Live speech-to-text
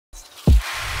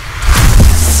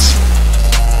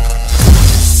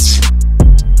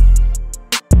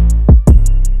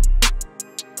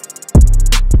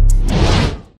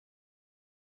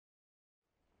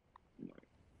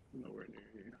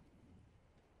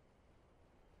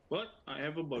But I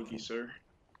have a buggy, Okay. sir.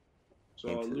 So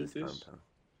I'll Into loot this this, compound.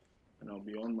 and I'll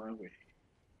be on my way.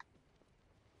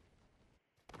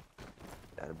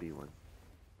 Gotta be one.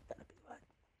 Gotta be one.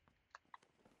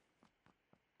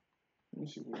 Let me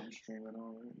see what I'm streaming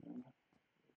on right now. I'm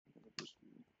gonna just be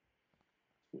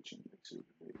switching mixer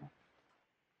today.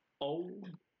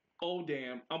 Oh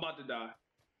damn! I'm about to die.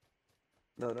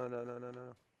 No, no, no, no, no,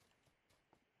 no.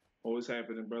 Oh, it's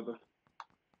happening, brother.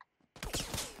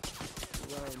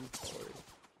 Run for it.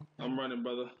 I'm running,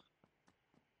 brother.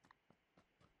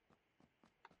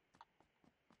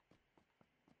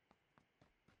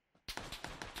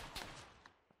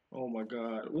 Oh my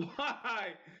god.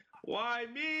 Why? Why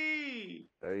me?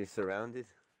 Are you surrounded?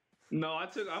 No,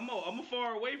 I'm a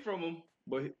far away from him,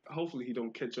 but hopefully he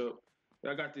don't catch up.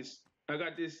 I got this. I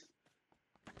got this.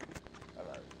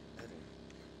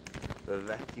 The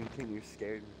vacuum cleaner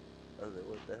scared me. I was like,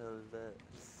 what the hell is that?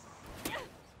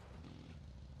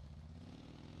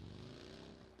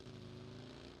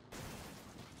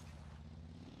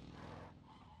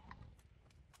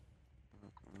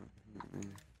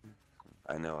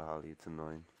 I know, Holly, it's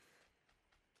annoying.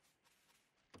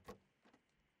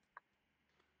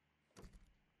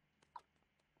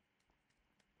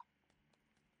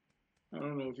 I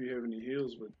don't know if you have any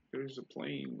heals, but there's a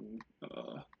plane.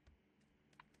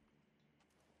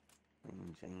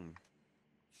 Jane.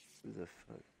 Who the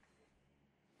fuck?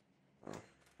 Oh.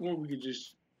 Or we could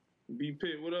just be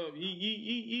pit. What up? Yeet, yeet,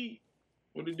 yeet, yeet.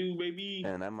 What to do, baby?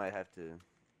 And I might have to.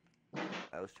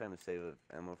 I was trying to save up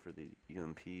ammo for the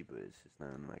UMP, but it's just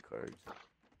not in my cards.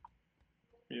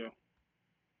 Yeah.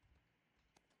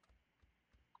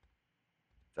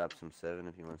 Drop some 7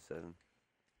 if you want 7.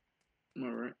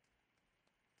 All right.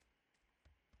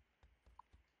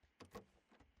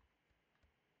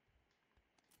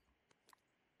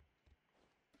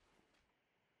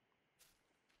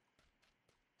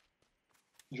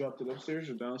 Dropped it upstairs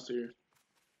or downstairs?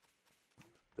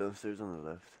 Downstairs on the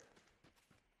left.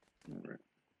 All right.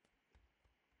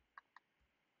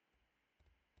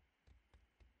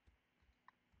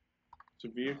 It's a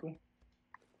vehicle.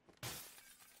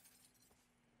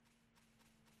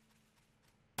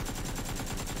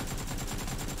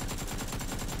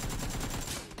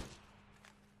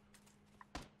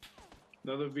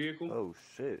 Another vehicle. Oh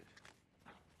shit.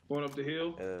 Going up the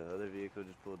hill. Other vehicle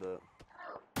just pulled up.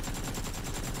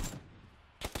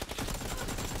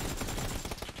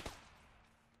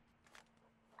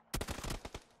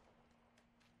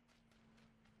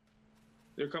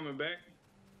 They're coming back.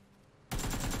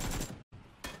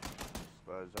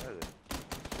 Spies are there?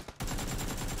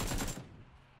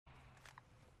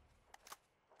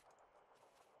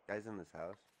 Guys in this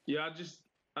house. Yeah,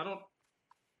 I don't.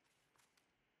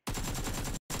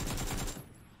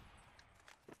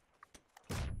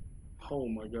 Oh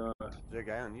my god. Is there a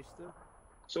guy on you still?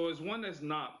 So it's one that's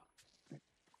not.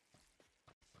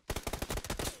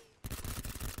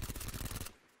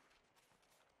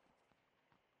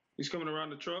 He's coming around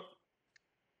the truck.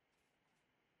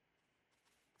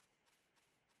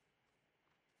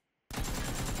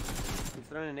 He's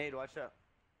throwing a nade, watch out.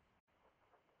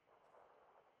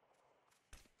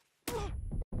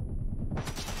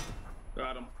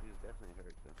 Got him. He was definitely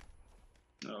hurt though.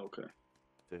 Oh, okay.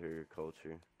 To her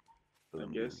culture. I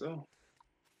guess so.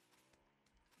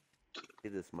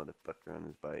 Get this motherfucker on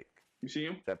his bike. You see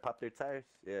him? Should I pop their tires?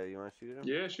 Yeah, you wanna shoot him?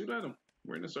 Yeah, shoot at him.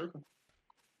 We're in a circle.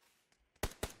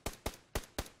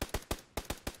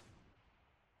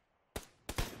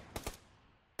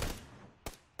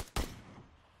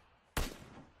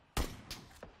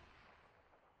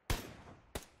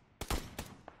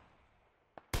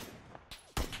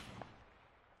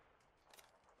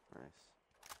 Nice.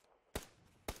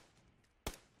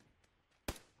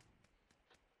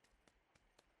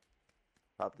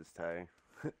 Pop this tire.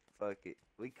 Fuck it.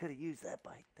 We could have used that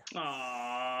bike though.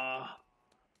 Ah.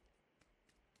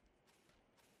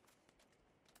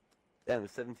 Damn,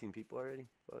 there's 17 people already?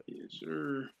 Fuck. Yes,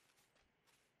 sir.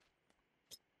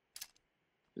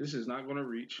 This is not gonna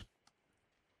reach.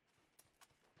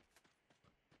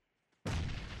 I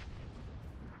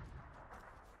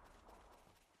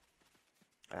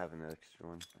have an extra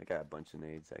one. I got a bunch of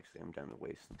nades actually. I'm down to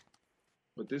waste them.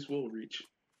 But this will reach.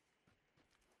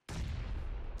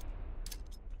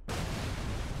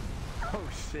 Oh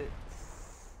shit.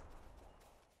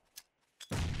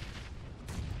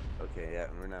 Okay, yeah,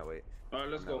 we're not waiting. Alright,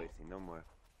 let's go. Not wasting no more.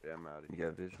 Yeah, I'm out. You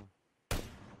got visual?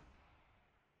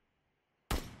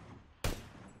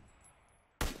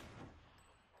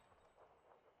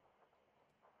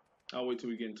 I'll wait till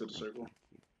we get into the circle.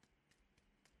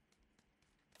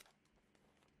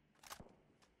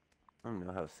 I don't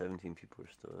know how 17 people are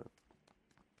still up.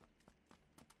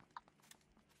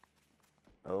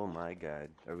 Oh my God.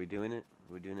 Are we doing it?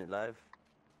 Are we doing it live?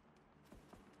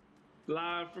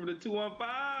 Live from the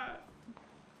 215.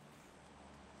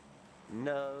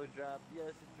 No, drop. Yes,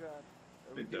 it dropped.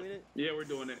 Are we doing it? Yeah, we're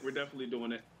doing it. We're definitely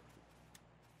doing it.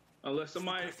 Unless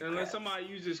somebody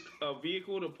uses a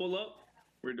vehicle to pull up,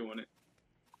 we're doing it.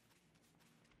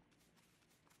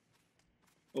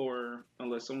 Or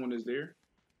unless someone is there.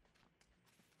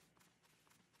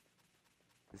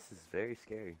 This is very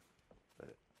scary.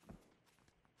 But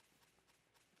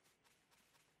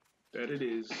That it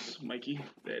is, Mikey.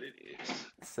 That it is.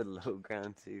 it's a low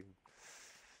ground too.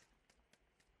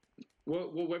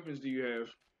 What weapons do you have?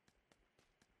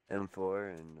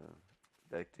 M4 and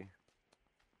Vector.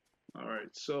 All right,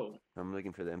 so. I'm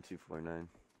looking for the M249.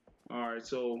 All right,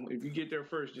 so if you get there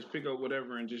first, just pick up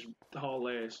whatever and just haul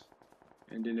ass.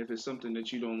 And then if it's something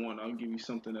that you don't want, I'll give you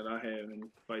something that I have, and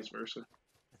vice versa.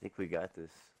 I think we got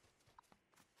this.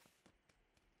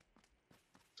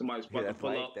 Somebody's about to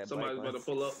pull up. Somebody's about to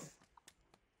pull up.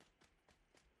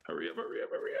 Hurry up, hurry up,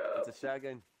 hurry up. It's a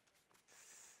shotgun.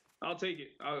 I'll take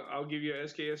it. I'll give you a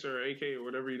SKS or AK or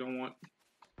whatever you don't want.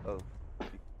 Oh,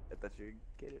 I thought you would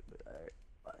get it, but all right.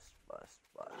 Bust.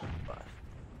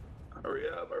 Hurry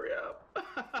up, hurry up.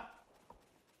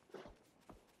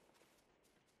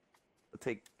 I'll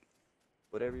take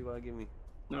whatever you want to give me.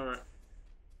 All right.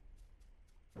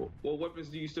 What weapons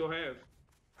do you still have?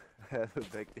 I have a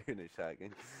Vector and a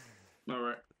shotgun. All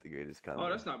right. The greatest combo. Oh,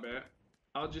 that's not bad.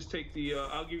 I'll just take the.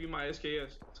 I'll give you my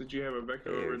SKS since you have a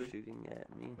Vector They're already. shooting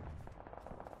at me.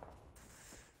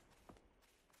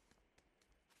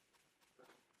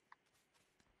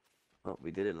 Oh,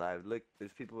 we did it live. Look,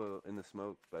 there's people in the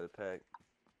smoke by the pack.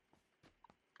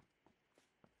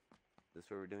 This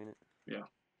where we're doing it? Yeah.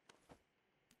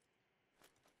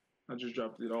 I just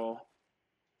dropped it all.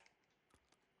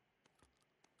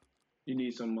 You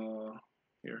need some,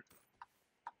 here.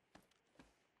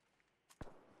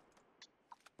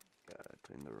 God, I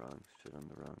put in the wrong shit on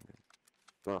the wrong guy.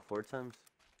 You want 4 times?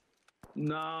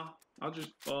 Nah, I'll just,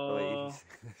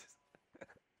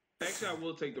 actually, I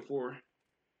will take the 4.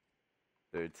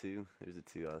 There are 2. There's a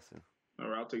 2 also. All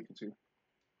right, I'll take the 2.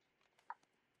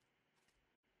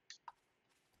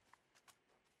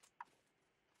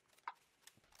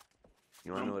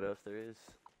 You want to know what else there is?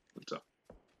 What's up?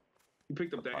 You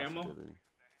picked up the ammo?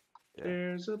 Yeah.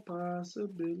 There's a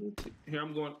possibility. Here,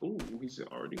 I'm going. Ooh, he's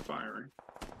already firing.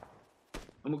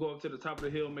 I'm going to go up to the top of the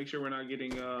hill, make sure we're not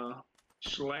getting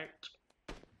slacked.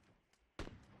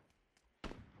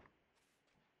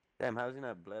 Damn, how's he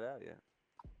not bled out yet?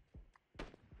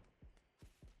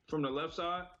 From the left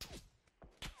side,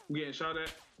 I'm getting shot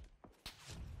at.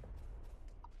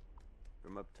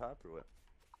 From up top or what?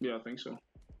 Yeah, I think so.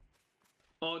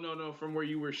 Oh, no, from where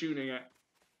you were shooting at.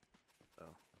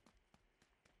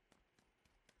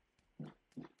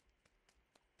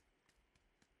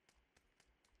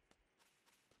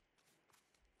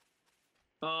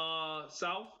 Oh.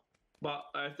 South, but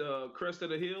at the crest of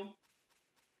the hill.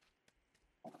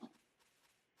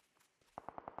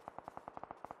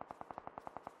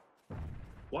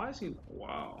 Why is he?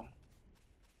 Wow.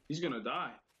 He's gonna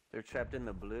die. They're trapped in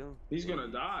the blue? He's gonna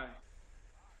die.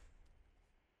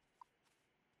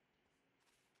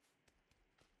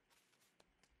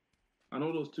 I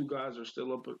know those 2 guys are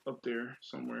still up there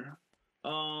somewhere.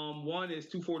 One is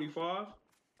 245.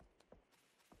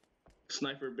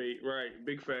 Sniper bait, right?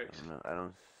 Big facts. I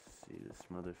don't see this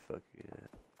motherfucker yet.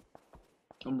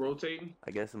 I'm rotating.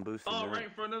 I guess I'm boosting. Oh, right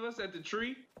in front of us at the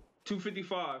tree,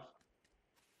 255.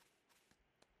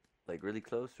 Like really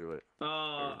close or what?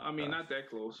 I mean, not that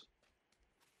close.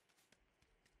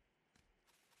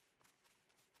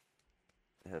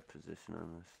 They have position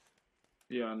on us.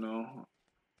 Yeah, I know.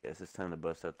 Guess it's time to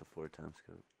bust out the 4 times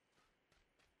scope.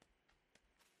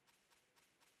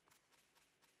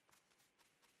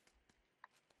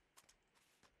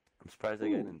 I'm surprised I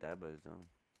got in that by his zone.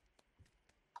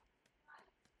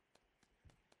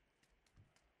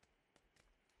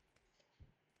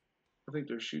 I think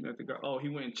they're shooting at the guy. Oh, he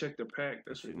went and checked the pack.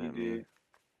 That's what he did.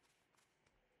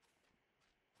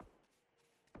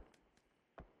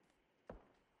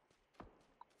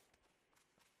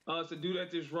 It's a dude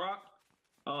at this rock.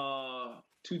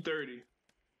 230.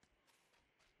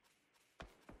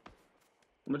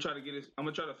 I'm gonna try to get his. I'm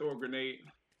gonna try to throw a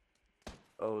grenade.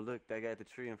 Oh, look, that guy at the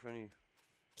tree in front of you.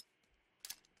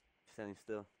 Standing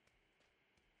still.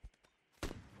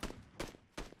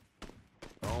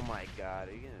 Oh my God,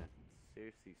 are you gonna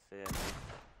seriously say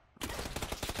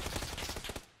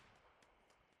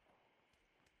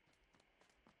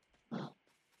that?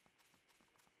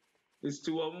 There's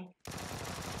 2 of them.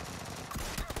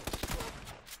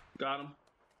 Got him.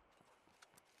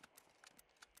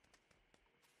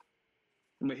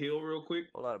 I'm gonna heal real quick.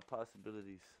 A lot of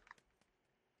possibilities.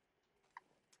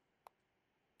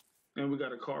 And we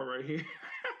got a car right here.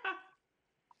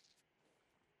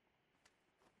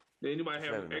 Did anybody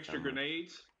Just have enough extra ammo.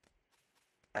 grenades?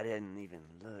 I didn't even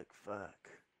look. Fuck.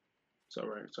 It's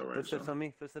alright. It's alright. Footsteps on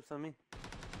me. Footsteps on me.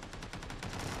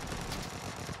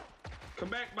 Come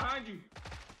back behind you.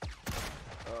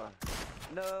 Oh.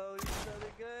 No, you're so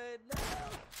good. No.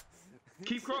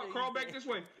 Keep crawl back this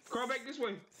way. Crawl back this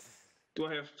way. Do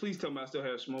I have? Please tell me I still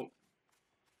have smoke.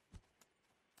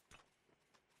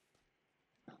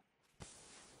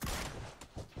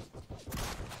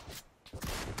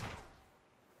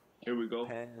 Here we go.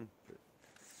 Pan.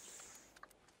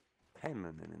 I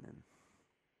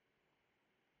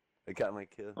got my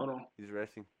kill. Hold on. He's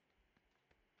rushing.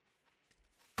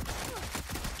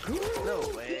 No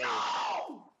way.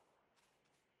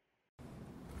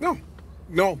 No.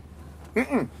 No.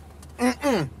 Mm-mm.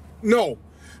 Mm-mm. No.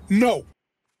 No.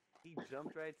 He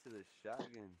jumped right to the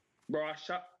shotgun. Bro, I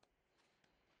shot.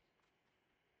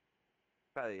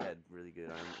 Probably had really good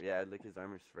armor. Yeah, like his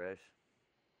armor's fresh.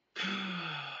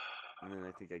 And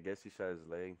then I guess he shot his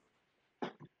leg.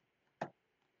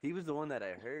 He was the one that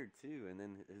I heard too, and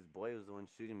then his boy was the one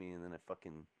shooting me, and then I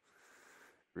fucking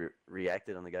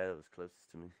reacted on the guy that was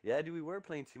closest to me. Yeah, dude, we were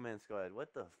playing two-man squad.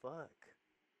 What the fuck?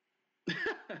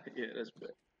 Yeah, that's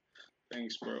bad.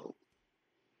 Thanks, bro.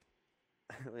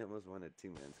 We almost won a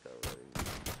two-man squad already.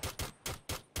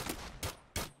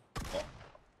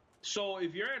 So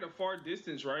if you're at a far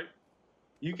distance, right?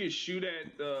 You can shoot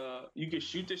at the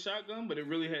shotgun, but it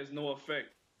really has no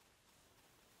effect.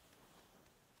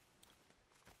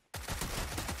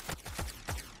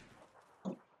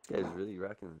 This guy's really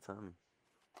rocking the timing.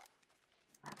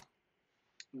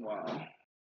 Wow.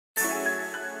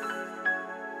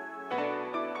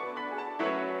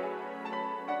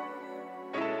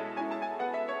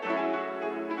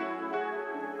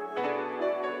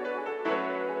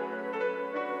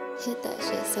 Hit that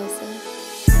shit, Sosa.